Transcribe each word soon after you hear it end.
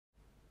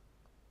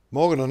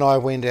Morgan and I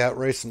went out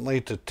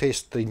recently to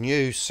test the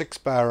new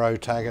 6-bar O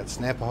target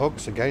snapper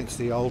hooks against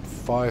the old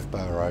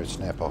 5-bar O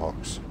snapper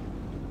hooks.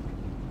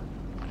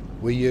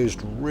 We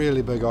used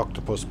really big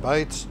octopus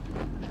baits.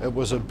 It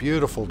was a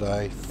beautiful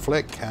day,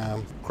 flat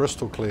calm,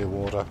 crystal clear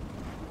water,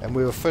 and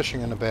we were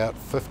fishing in about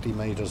 50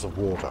 metres of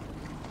water.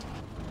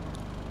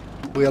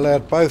 We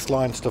allowed both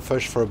lines to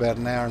fish for about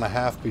an hour and a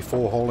half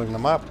before hauling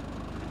them up,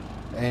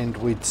 and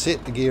we'd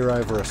set the gear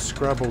over a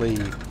scrubbly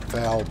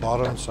foul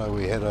bottom, so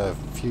we had a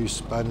few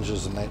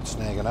sponges and that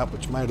snagging up,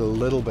 which made it a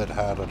little bit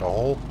harder to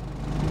haul.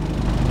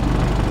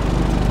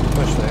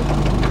 Fish that.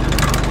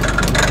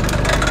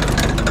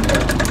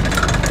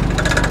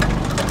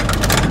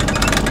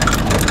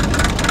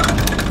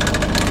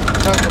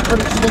 So it's a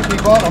pretty slippy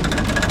bottom.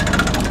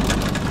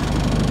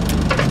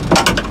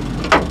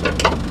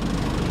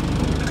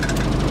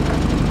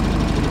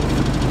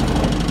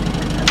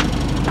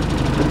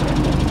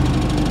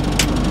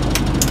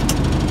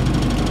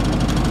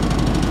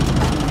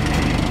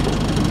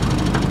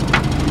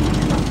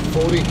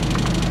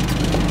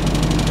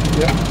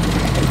 Yep.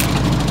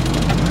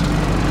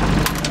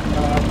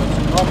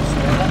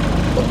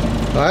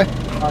 Aye?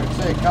 I can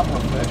see a couple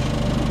of fish.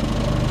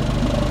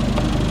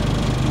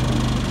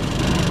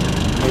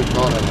 We've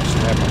got in a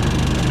snapper.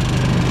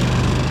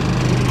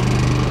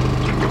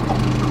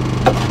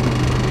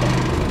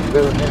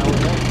 Better now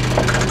with that?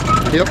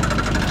 Yep.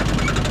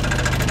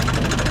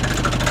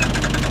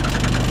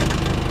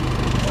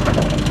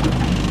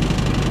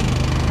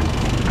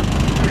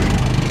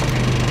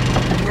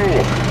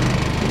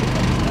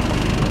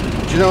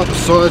 Do you know what the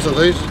size of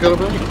these is going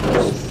to be?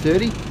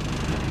 30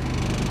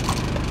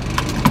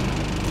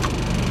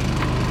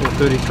 or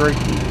 33.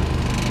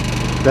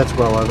 That's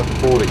well over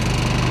 40.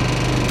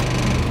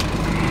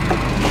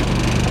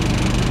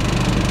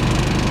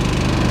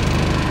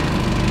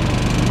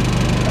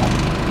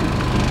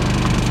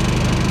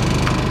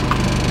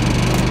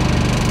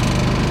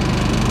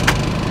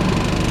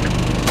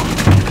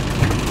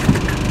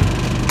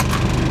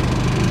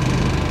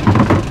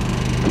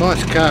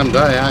 Nice calm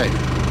day, eh?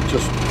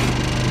 Just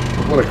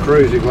what a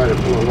crazy way to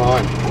pull a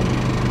line. Let's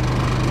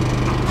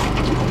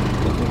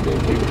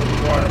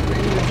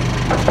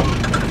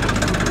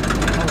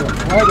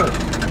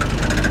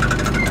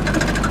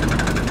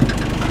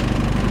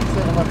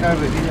have a look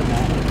over here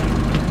now.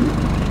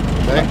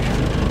 Back?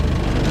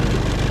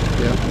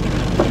 Yep.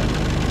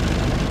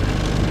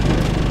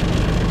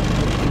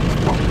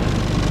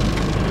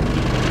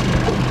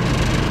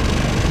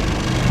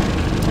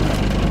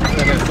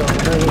 And it's on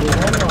the little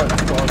Longline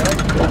spot, eh?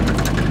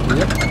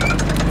 Yep.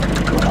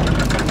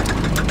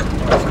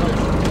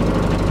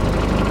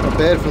 Not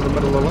bad for the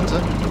middle of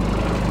winter.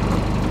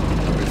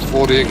 It's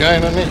 40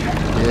 again, isn't it?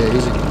 Yeah,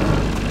 easy.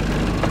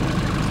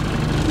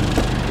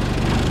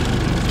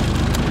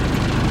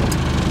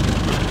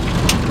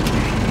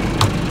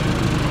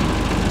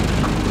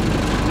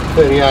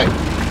 $38.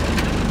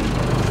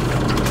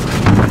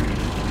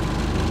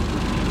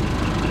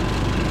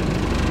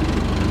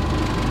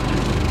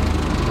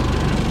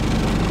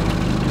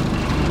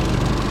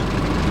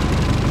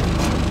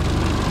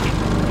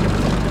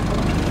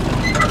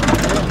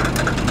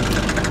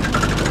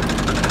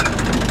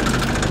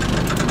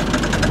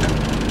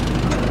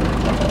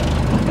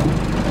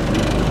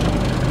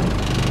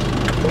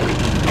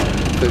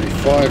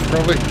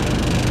 Probably.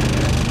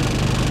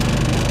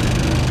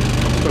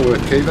 Still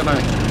worth keeping,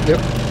 eh? Yep.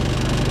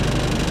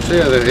 See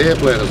how the hair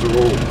bladders are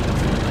all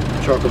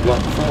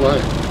chock-a-block full,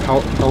 eh?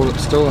 Hold it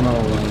still and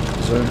I'll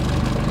zoom.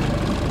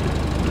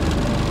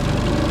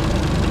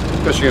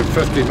 Fishing at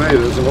 50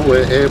 metres and all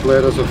their air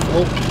bladders are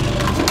full.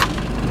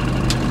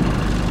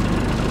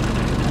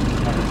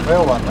 I can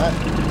feel one, mate.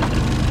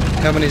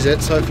 How many's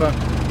that so far?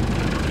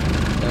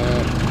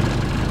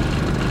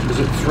 Is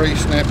it 3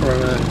 snapper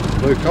and a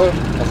blue collar?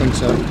 I think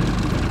so.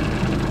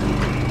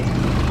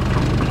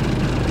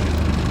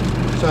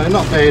 So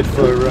not bad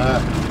for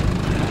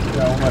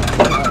almost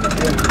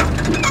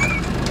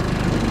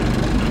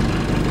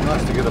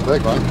nice to get a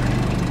big one.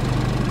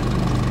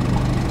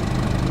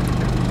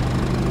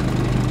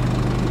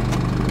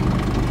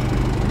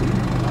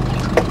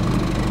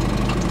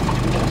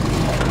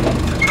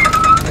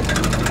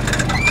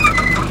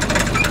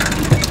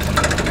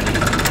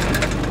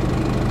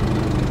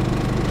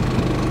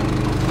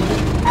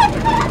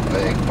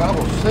 Big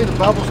bubbles. See the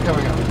bubbles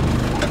coming up.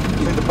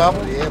 See the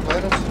bubble, the air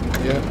bladders?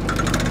 Yeah.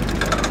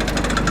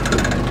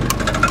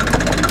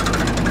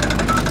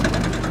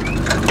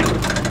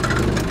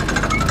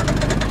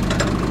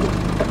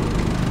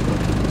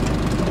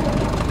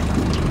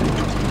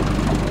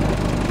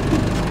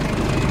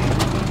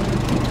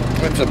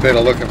 That's a better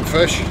looking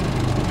fish.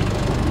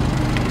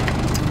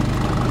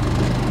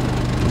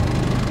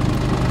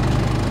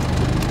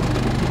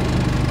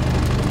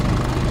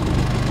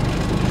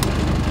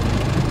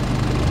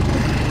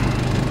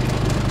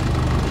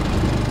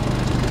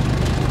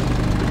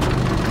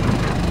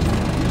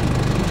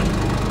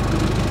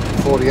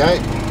 $48,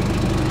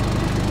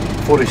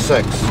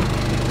 $46.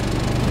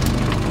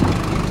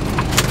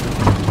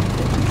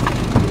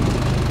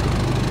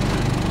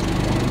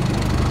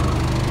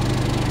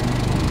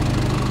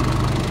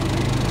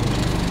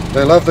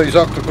 They love these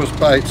octopus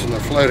baits and the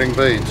floating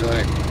beads,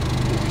 eh?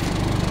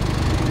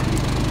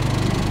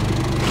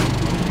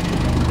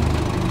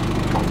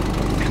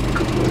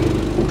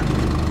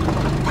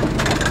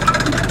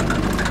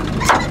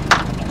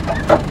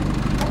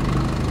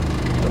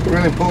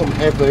 Really important to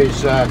have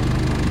these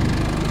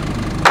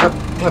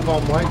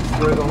clip-on weights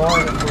through the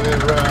line if we're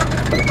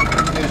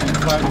using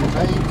floating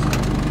beads.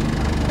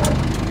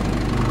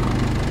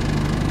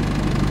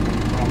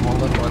 I'll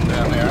lift one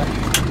down there.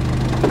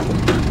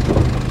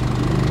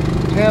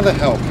 How the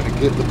hell can it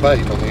get the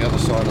bait on the other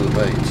side of the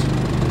beads?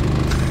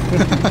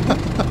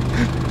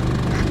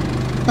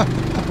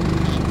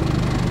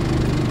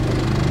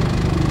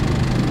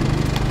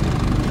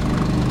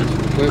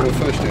 Clever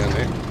fish down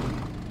there.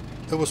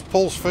 It was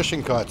Paul's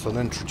fishing kites that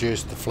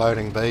introduced the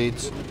floating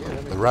beads,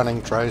 the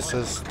running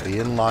traces, the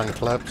inline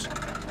clips.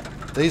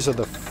 These are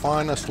the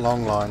finest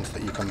long lines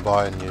that you can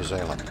buy in New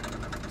Zealand.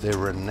 They're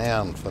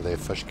renowned for their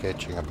fish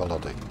catching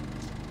ability.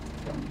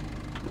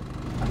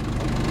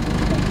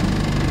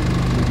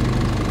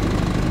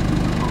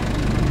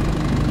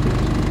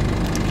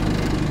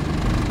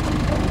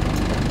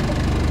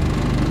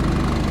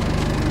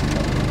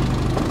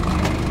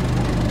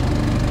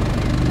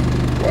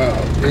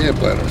 Wow, the air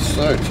bladder is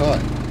so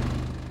tight.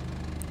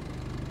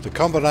 The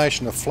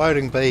combination of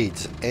floating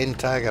beads and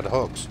target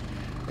hooks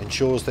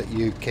ensures that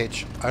you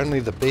catch only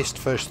the best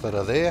fish that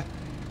are there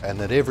and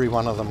that every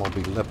one of them will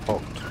be lip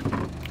hooked.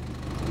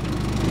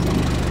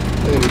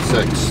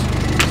 36,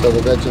 so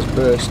that just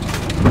burst.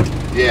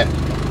 Yeah.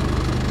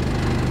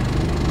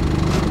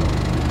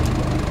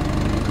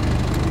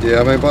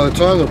 Yeah, I mean by the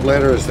time the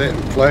bladder is that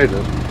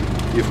inflated,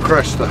 you've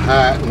crushed the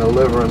heart and the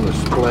liver and the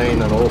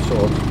spleen and all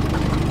sorts.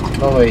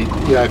 I mean,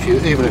 you know,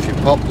 even if you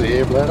pop the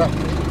air bladder,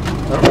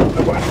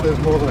 it won't live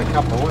more than a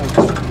couple of weeks.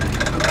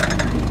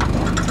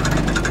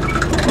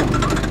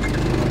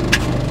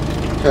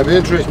 So it'll be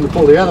interesting to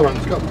pull the other one.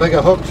 It's got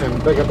bigger hooks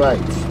and bigger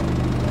baits.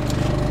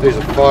 These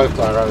are 5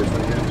 burrows we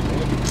have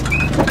here.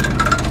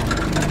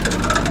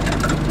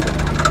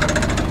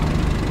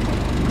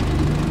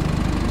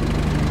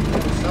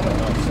 Something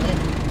I've seen.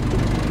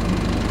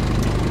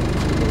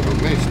 A bit of a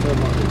mess, don't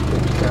like this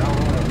big cow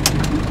wire.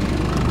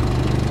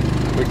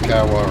 Big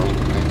cow wire on the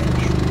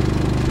panfish.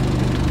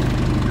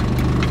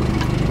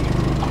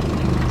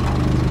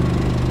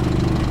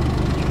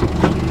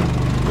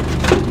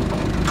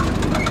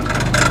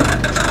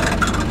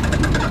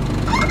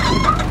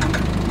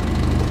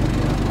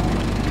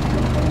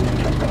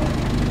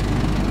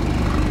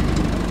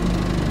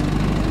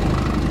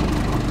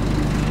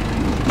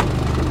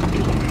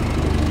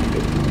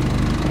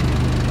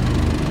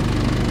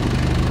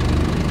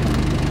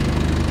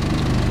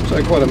 So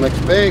quite a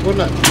mixed bag,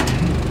 wouldn't it?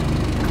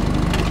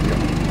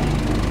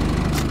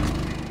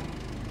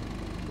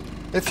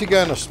 If you're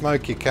going to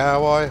smoke your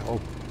carwai or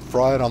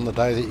fry it on the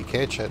day that you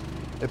catch it,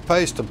 it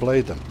pays to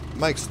bleed them. It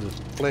makes the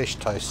flesh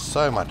taste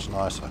so much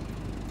nicer.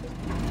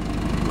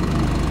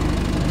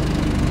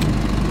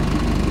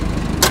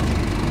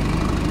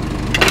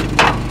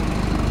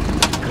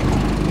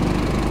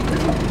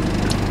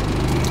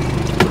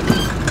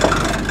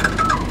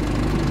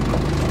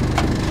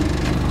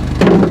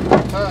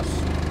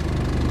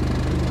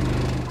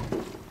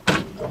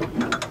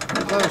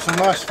 There's some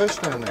nice fish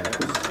down there.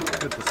 It's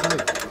good to see.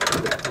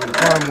 We've been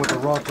trying with the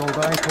rods all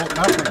day, caught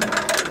nothing.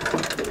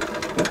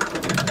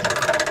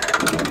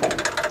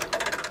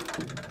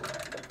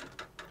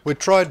 We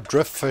tried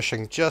drift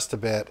fishing just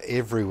about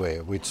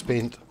everywhere. We'd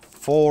spent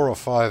 4 or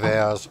 5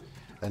 hours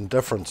in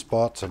different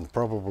spots and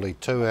probably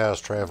 2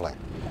 hours travelling.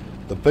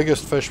 The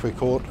biggest fish we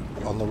caught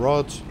on the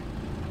rods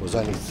was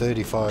only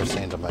 35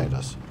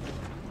 centimetres.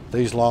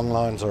 These long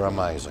lines are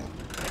amazing.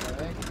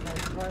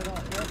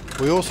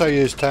 We also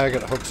use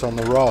target hooks on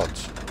the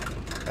rods,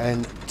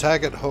 and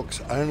target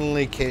hooks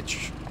only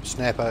catch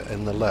snapper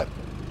in the lip.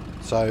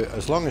 So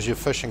as long as you're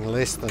fishing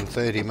less than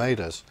 30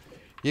 metres,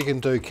 you can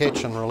do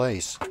catch and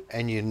release,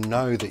 and you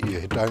know that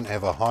you don't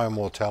have a high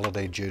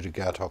mortality due to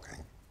gut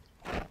hooking.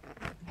 I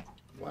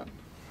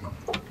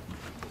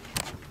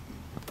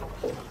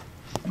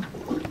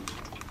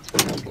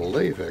can't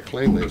believe how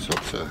clean these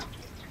hooks are.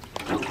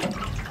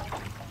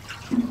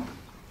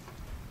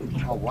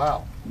 Oh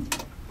wow.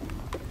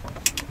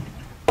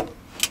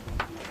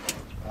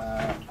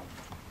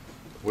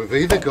 We've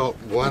either got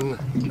one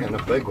and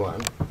a big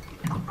one,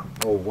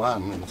 or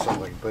one and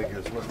something big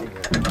is looking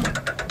at it.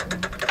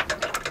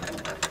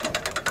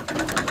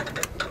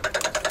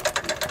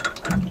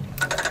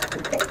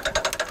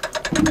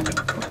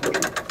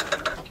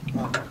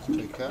 Oh, that's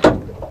too cut.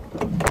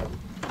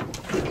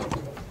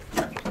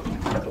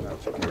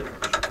 That's good.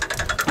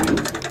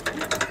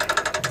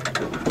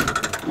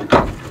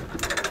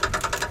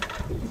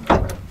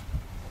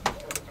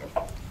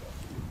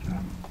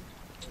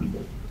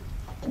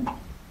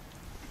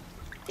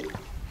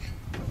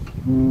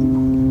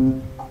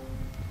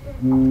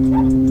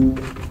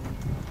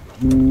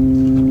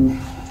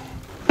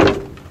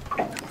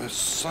 They're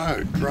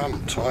so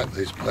drum tight,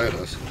 these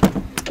bladders.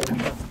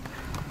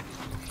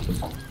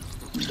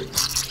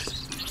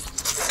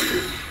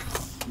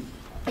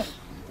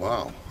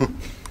 Wow.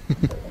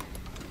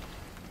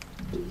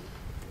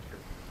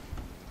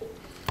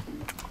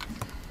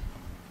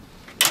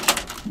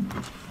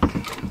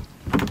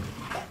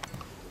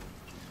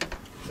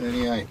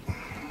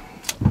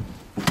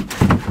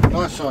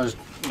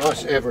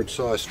 Nice average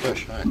size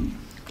fish, eh?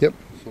 Yep.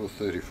 Sort of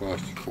 35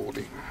 to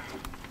 40.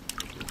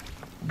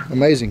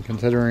 Amazing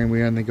considering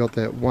we only got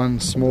that one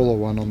smaller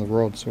one on the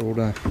rods all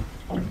day.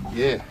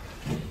 Yeah.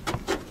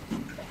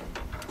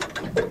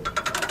 I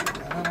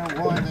don't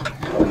know why that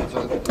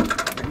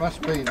happens. It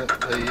must be that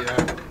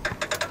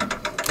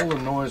all the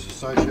noise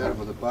associated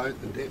with the boat,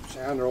 the depth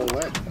sounder, all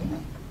that,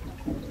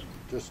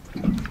 just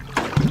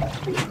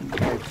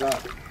adds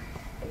up.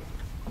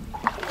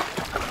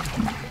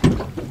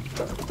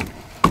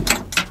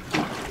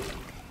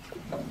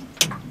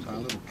 So a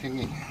little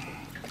kingy.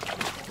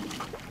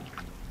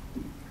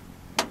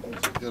 As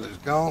good as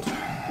gold.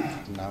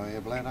 No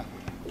air bladder.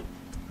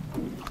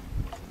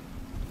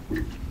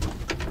 Yeah,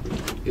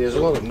 there's a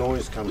lot of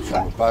noise comes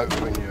from the boat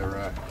when you're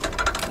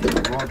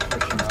rod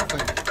fishing, I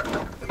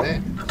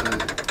think.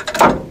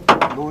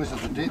 The noise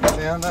of the depth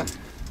sounder.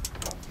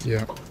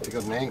 Yeah. You've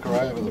got an anchor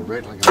over, the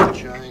rattling of the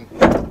chain.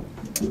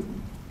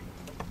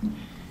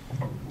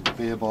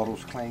 Beer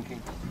bottles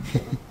clanking.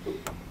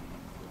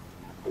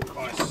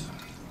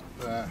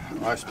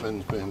 Ice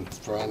bins being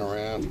thrown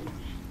around.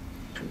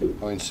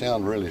 I mean,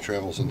 sound really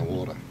travels in the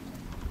water.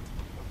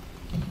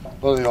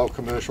 A lot of the old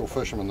commercial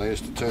fishermen, they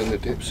used to turn their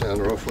depth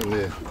sounder off when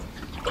they're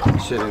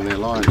setting their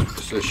lines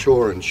because they're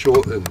shore and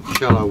short in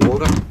shallow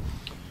water.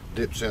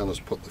 Depth sounders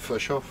put the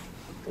fish off.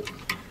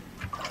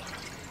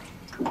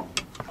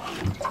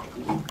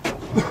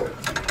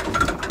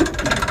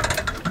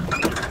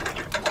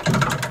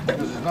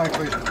 Because there's no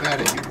question about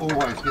it, you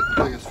always get the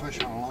biggest fish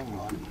on a long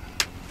line.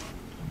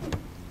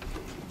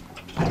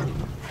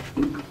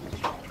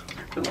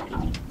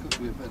 Could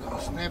be a bit of a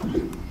snap.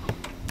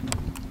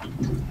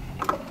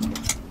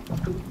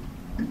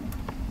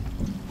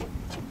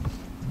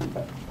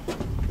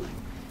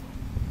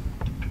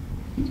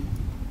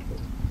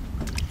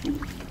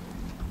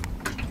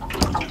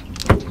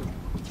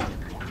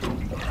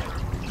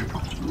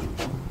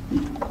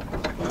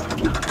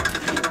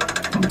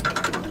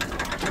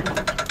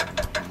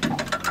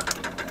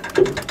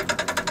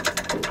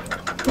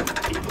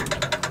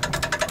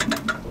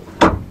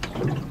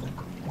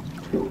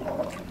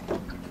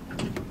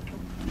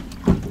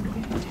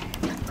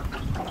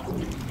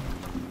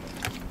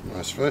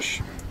 Nice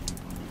fish.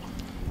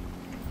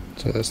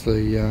 So that's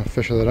the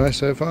fish of the day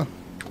so far?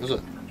 Is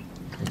it?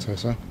 I'd say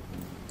so.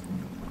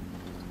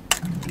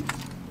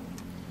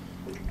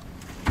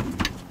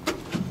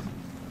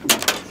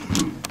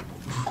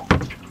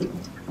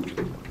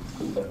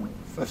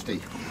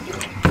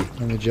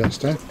 And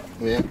adjust, eh?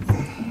 Yeah.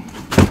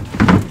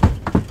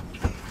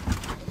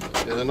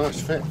 They're a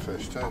nice fat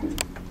fish too.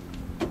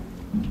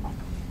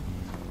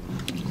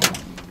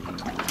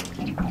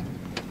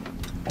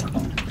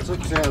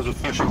 Six hours of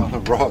fishing on the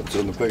rods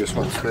and the biggest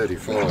one's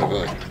 35, eh?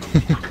 I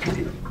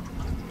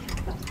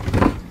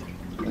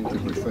think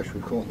every fish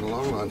we caught in the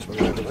long line's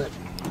been over that.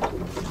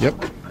 Yep.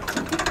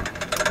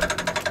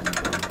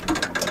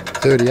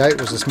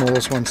 38 was the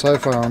smallest one so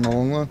far on the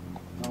long line.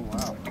 Oh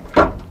wow.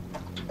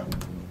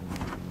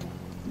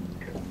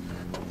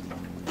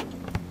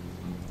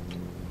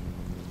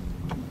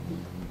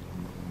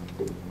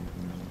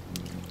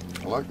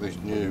 I like these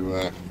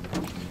new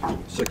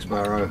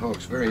 6-bar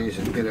hooks, very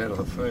easy to get out of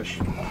the fish.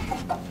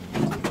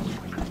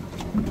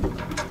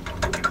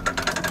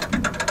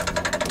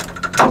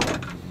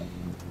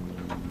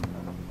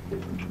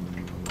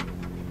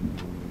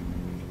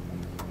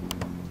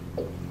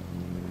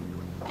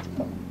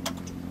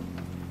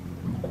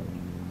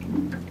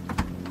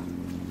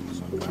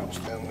 Something else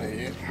down there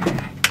yet.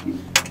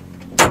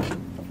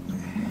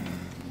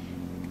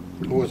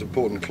 Always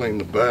important to clean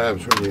the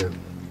barbs when you're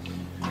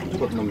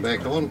putting them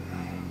back on.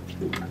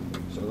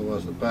 So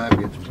otherwise the barb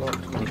gets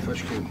blocked and the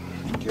fish can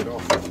get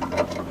off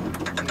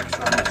next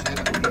time you set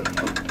it.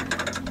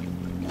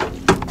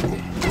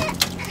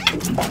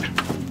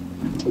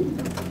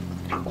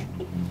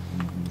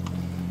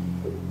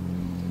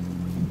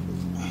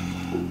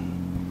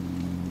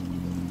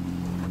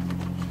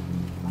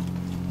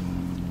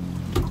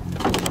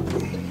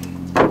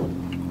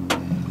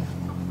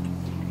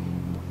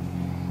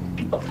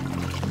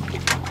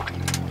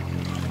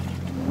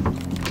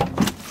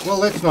 Well,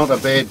 that's not a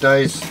bad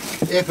day's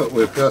effort.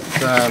 We've got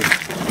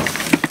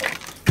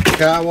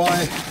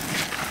carwai,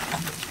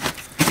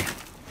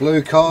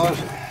 blue cod,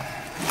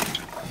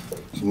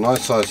 some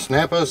nice sized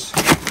snappers,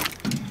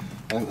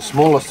 and the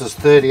smallest is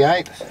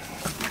 38,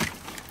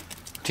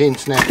 10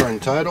 snapper in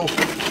total.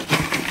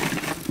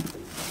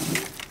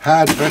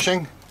 Hard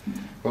fishing,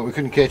 but we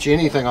couldn't catch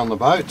anything on the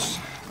boats,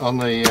 on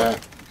the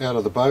out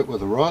of the boat with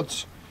the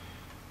rods.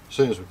 As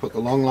soon as we put the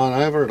long line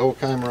over, it all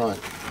came right.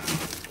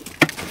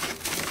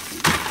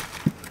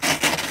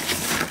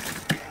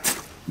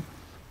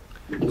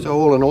 So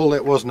all in all,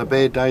 that wasn't a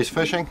bad day's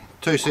fishing.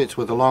 2 sets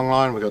with the long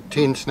line. We got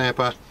 10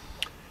 snapper,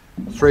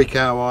 3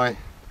 carwai,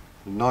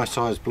 nice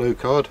sized blue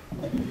cod.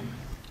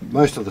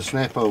 Most of the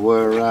snapper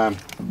were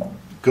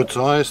good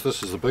size.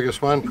 This is the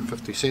biggest one,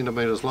 50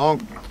 centimetres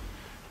long,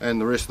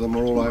 and the rest of them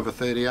are all over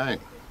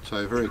 38,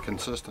 so very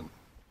consistent.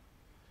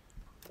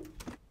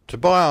 To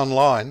buy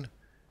online,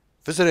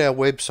 visit our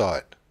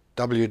website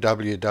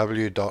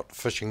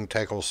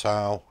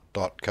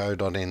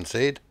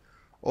www.fishingtacklesale.co.nz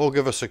or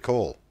give us a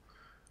call.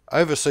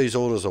 Overseas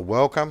orders are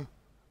welcome.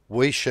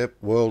 We ship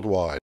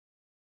worldwide.